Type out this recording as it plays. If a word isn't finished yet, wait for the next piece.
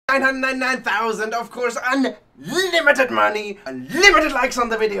1,999,000, of course, unlimited money, unlimited likes on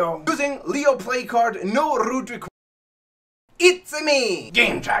the video, using Leo PlayCard, no root required. It's me,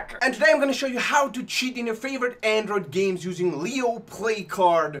 Game Jacker, and today I'm going to show you how to cheat in your favorite Android games using Leo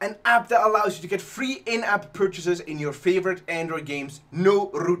PlayCard, an app that allows you to get free in-app purchases in your favorite Android games,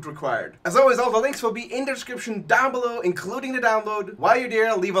 no root required. As always, all the links will be in the description down below, including the download. While you're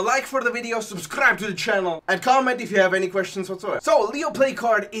there, leave a like for the video, subscribe to the channel, and comment if you have any questions whatsoever. So, Leo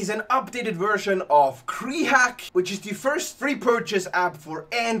PlayCard is an updated version of Crehack, which is the first free purchase app for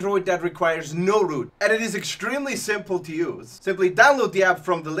Android that requires no root, and it is extremely simple to use. Simply download the app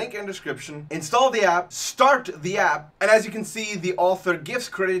from the link in the description, install the app, start the app, and as you can see, the author gives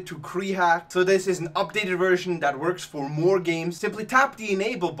credit to Crehack, so this is an updated version that works for more games. Simply tap the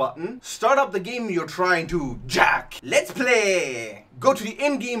enable button, start up the game you're trying to jack. Let's play! Go to the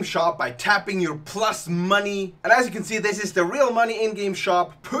in-game shop by tapping your plus money, and as you can see, this is the real money in-game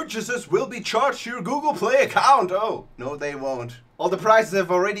shop. Purchases will be charged to your Google Play account. Oh, no they won't. All the prices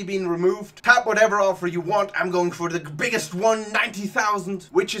have already been removed. Tap whatever offer you want. I'm going for the biggest one, 90,000,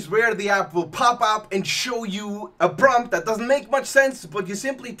 which is where the app will pop up and show you a prompt that doesn't make much sense, but you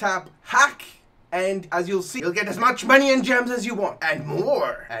simply tap hack, and as you'll see, you'll get as much money and gems as you want. And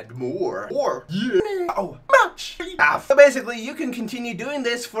more. And more. Or, yeah. Oh, much. So basically, you can continue doing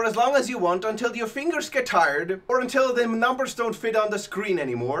this for as long as you want until your fingers get tired, or until the numbers don't fit on the screen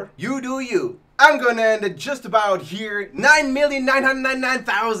anymore. You do you. I'm gonna end it just about here.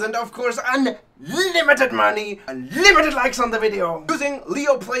 9,999,000, of course, unlimited money, unlimited likes on the video. Using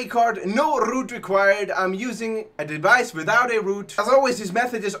Leo PlayCard, no root required. I'm using a device without a root. As always, this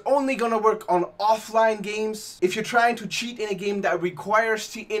method is only gonna work on offline games. If you're trying to cheat in a game that requires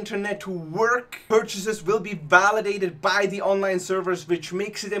the internet to work, purchases will be validated by the online servers, which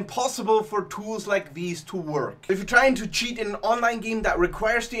makes it impossible for tools like these to work. If you're trying to cheat in an online game that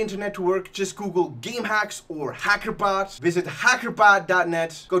requires the internet to work, just Google game hacks or hackerbot. Visit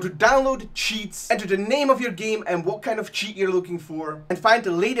hackerbot.net. Go to download cheats. Enter the name of your game and what kind of cheat you're looking for, and find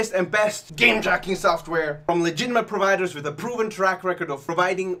the latest and best game jacking software from legitimate providers with a proven track record of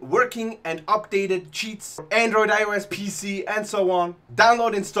providing working and updated cheats for Android, iOS, PC, and so on.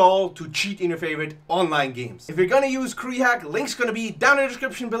 Download, install to cheat in your favorite online games. If you're gonna use Crehack, link's gonna be down in the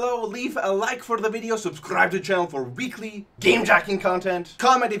description below. Leave a like for the video, subscribe to the channel for weekly game jacking content.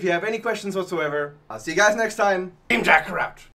 Comment if you have any questions whatsoever. I'll see you guys next time. Game Jacker out.